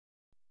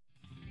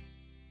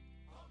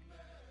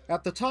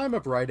At the time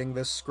of writing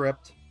this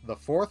script, the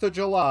 4th of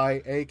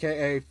July,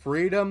 aka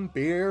Freedom,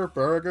 Beer,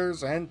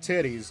 Burgers, and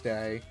Titties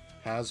Day,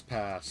 has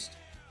passed.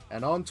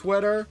 And on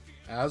Twitter,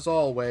 as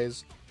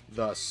always,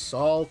 the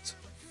salt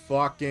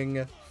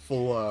fucking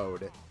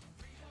flowed.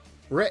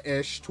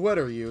 British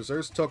Twitter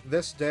users took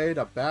this day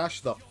to bash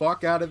the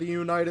fuck out of the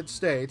United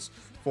States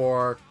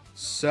for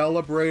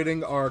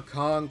celebrating our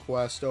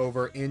conquest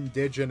over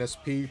indigenous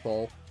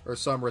people, or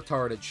some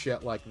retarded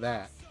shit like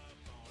that.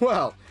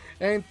 Well,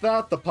 ain't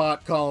that the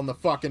pot calling the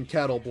fucking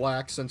kettle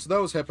black, since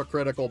those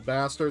hypocritical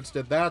bastards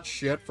did that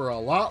shit for a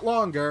lot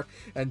longer,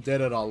 and did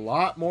it a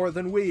lot more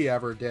than we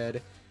ever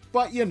did.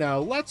 But you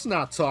know, let's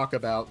not talk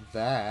about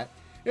that.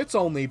 It's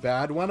only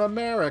bad when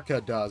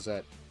America does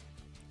it.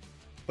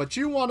 But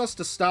you want us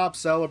to stop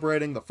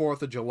celebrating the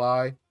 4th of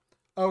July?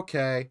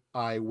 Okay,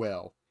 I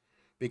will.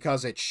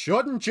 Because it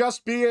shouldn't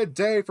just be a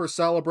day for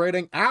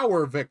celebrating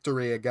our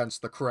victory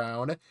against the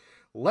Crown.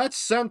 Let's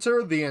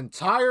center the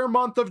entire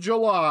month of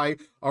July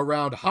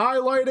around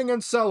highlighting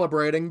and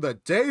celebrating the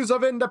days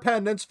of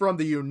independence from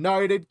the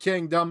United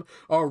Kingdom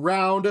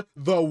around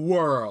the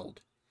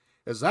world.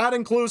 Is that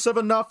inclusive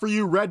enough for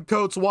you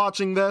redcoats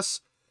watching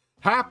this?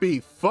 Happy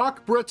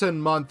Fuck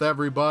Britain Month,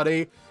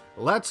 everybody!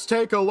 Let's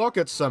take a look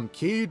at some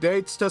key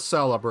dates to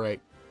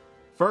celebrate.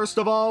 First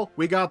of all,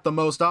 we got the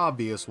most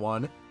obvious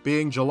one,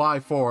 being July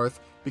 4th,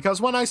 because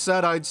when I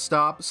said I'd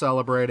stop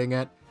celebrating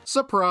it,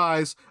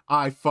 surprise,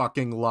 I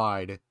fucking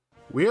lied.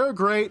 We're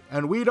great,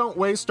 and we don't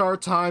waste our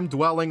time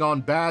dwelling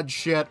on bad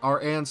shit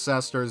our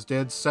ancestors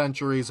did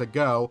centuries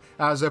ago,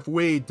 as if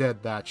we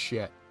did that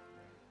shit.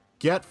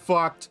 Get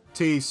fucked,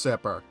 tea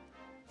sipper.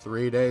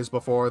 3 days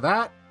before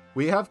that,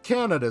 we have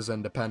Canada's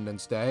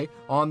Independence Day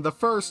on the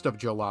 1st of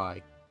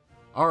July.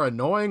 Our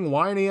annoying,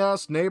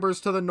 whiny-ass neighbors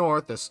to the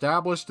north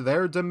established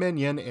their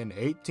dominion in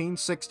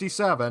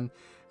 1867,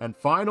 and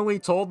finally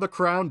told the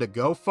Crown to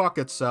go fuck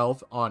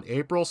itself on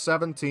April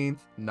 17th,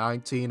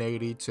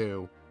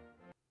 1982.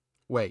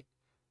 Wait,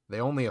 they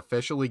only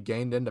officially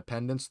gained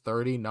independence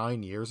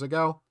 39 years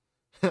ago?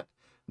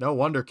 No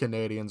wonder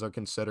Canadians are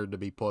considered to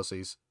be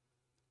pussies.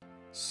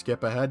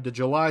 Skip ahead to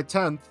July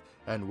 10th,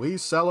 and we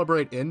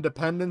celebrate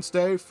Independence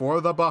Day for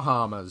the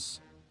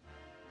Bahamas.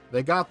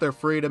 They got their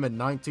freedom in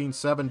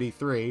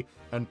 1973,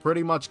 and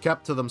pretty much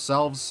kept to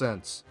themselves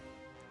since.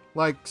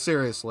 Like,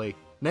 seriously,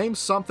 name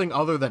something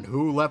other than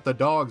Who Let the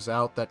Dogs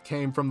Out that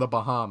came from the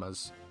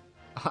Bahamas.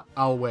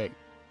 I'll wait.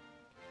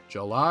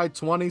 July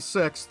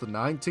 26th,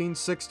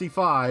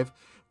 1965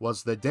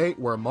 was the date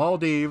where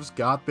Maldives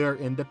got their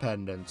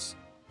independence.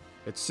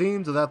 It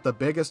seemed that the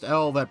biggest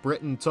L that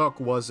Britain took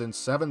was in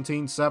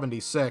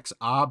 1776,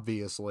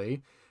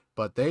 obviously,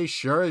 but they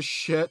sure as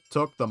shit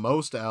took the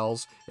most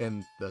L's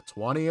in the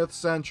 20th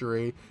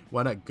century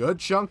when a good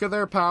chunk of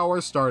their power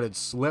started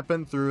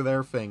slipping through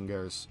their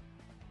fingers.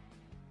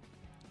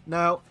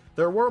 Now,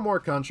 there were more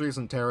countries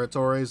and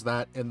territories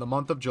that, in the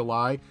month of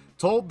July,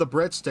 told the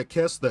Brits to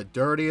kiss the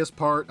dirtiest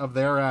part of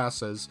their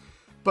asses,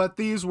 but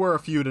these were a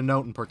few to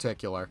note in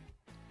particular.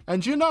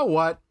 And you know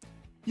what?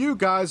 You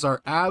guys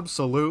are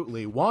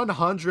absolutely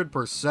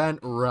 100%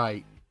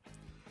 right.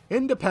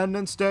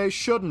 Independence Day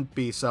shouldn't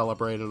be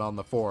celebrated on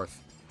the 4th.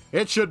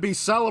 It should be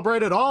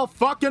celebrated all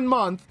fucking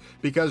month,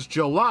 because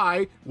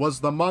July was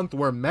the month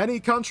where many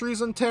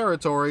countries and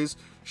territories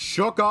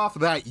shook off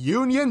that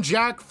Union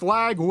Jack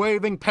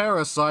flag-waving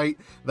parasite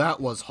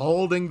that was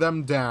holding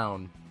them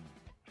down.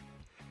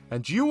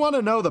 And you want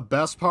to know the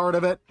best part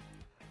of it?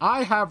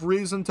 I have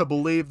reason to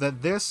believe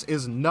that this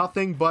is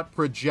nothing but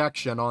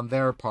projection on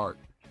their part.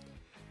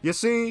 You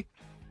see,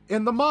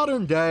 in the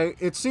modern day,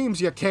 it seems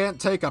you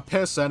can't take a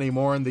piss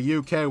anymore in the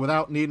UK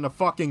without needing a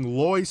fucking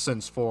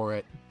license for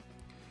it.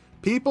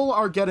 People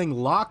are getting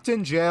locked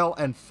in jail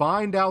and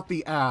fined out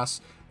the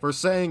ass for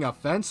saying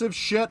offensive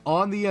shit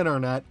on the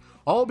internet,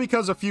 all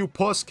because a few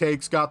puss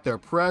cakes got their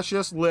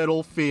precious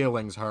little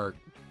feelings hurt.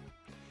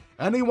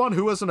 Anyone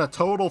who isn't a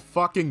total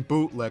fucking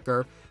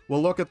bootlicker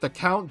will look at the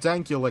Count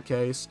Dankula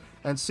case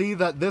and see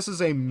that this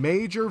is a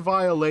major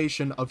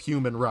violation of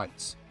human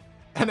rights.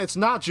 And it's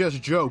not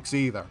just jokes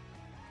either.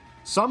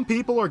 Some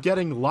people are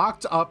getting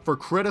locked up for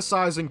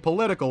criticizing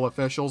political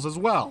officials as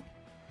well.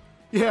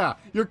 Yeah,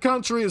 your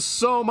country is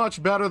so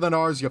much better than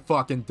ours, you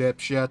fucking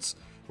dipshits.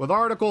 With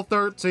Article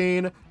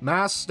 13,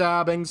 mass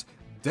stabbings,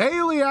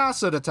 daily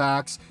acid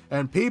attacks,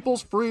 and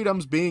people's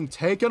freedoms being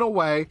taken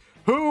away,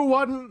 who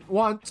wouldn't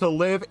want to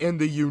live in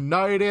the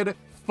United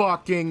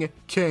fucking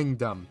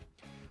Kingdom?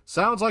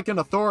 Sounds like an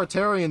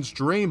authoritarian's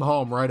dream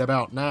home right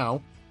about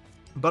now.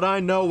 But I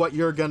know what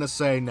you're gonna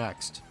say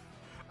next.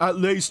 At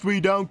least we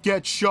don't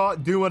get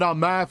shot doing our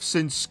maths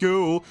in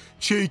school.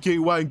 Cheeky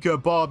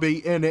wanker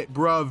Bobby in it,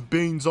 bruv,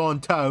 beans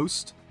on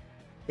toast.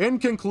 In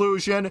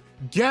conclusion,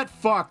 get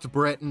fucked,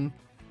 Britain.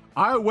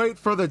 I wait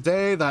for the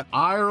day that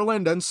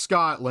Ireland and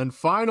Scotland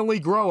finally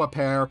grow a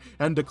pair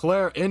and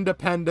declare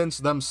independence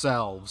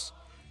themselves.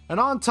 And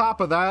on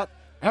top of that,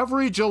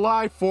 every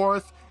July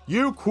 4th,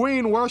 you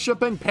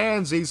queen-worshipping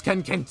pansies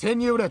can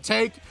continue to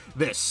take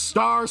this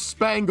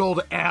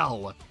star-spangled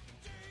L.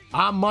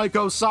 I'm Mike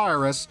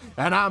Osiris,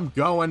 and I'm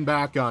going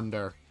back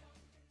under.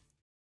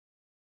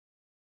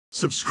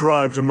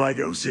 Subscribe to my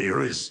Go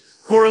series,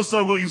 or else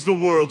I will use the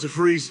world to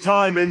freeze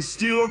time and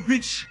steal your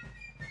bitch.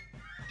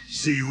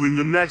 See you in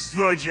the next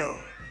video,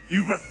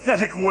 you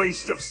pathetic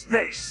waste of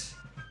space.